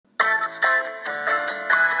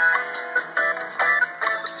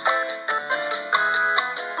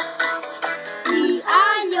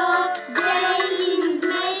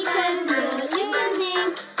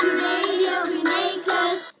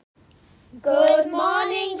Good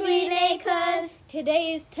morning, Greenacres.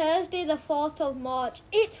 Today is Thursday, the 4th of March.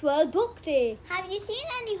 It's World Book Day. Have you seen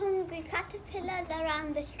any hungry caterpillars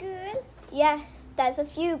around the school? Yes, there's a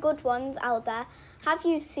few good ones out there. Have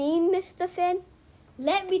you seen Mr. Finn?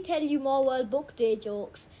 Let me tell you more World Book Day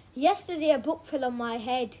jokes. Yesterday a book fell on my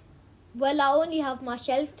head. Well, I only have my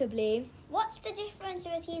shelf to blame. What's the difference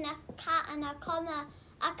between a cat and a comma?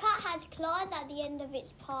 A cat has claws at the end of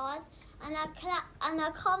its paws, and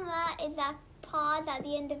a comma is a pause at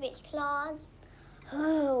the end of its claws.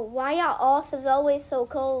 Oh, why are authors always so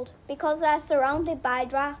cold? Because they're surrounded by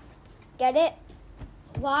drafts. Get it?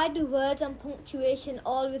 Why do words and punctuation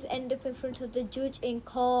always end up in front of the judge in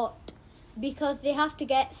court? Because they have to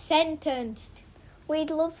get sentenced.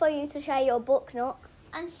 We'd love for you to share your book, Nook.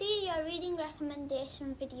 And see your reading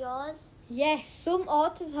recommendation videos. Yes, some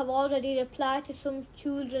authors have already replied to some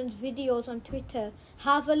children's videos on Twitter.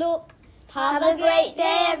 Have a look. Have a great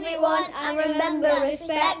day, everyone, and remember,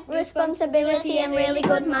 respect, responsibility, and really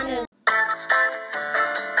good manners.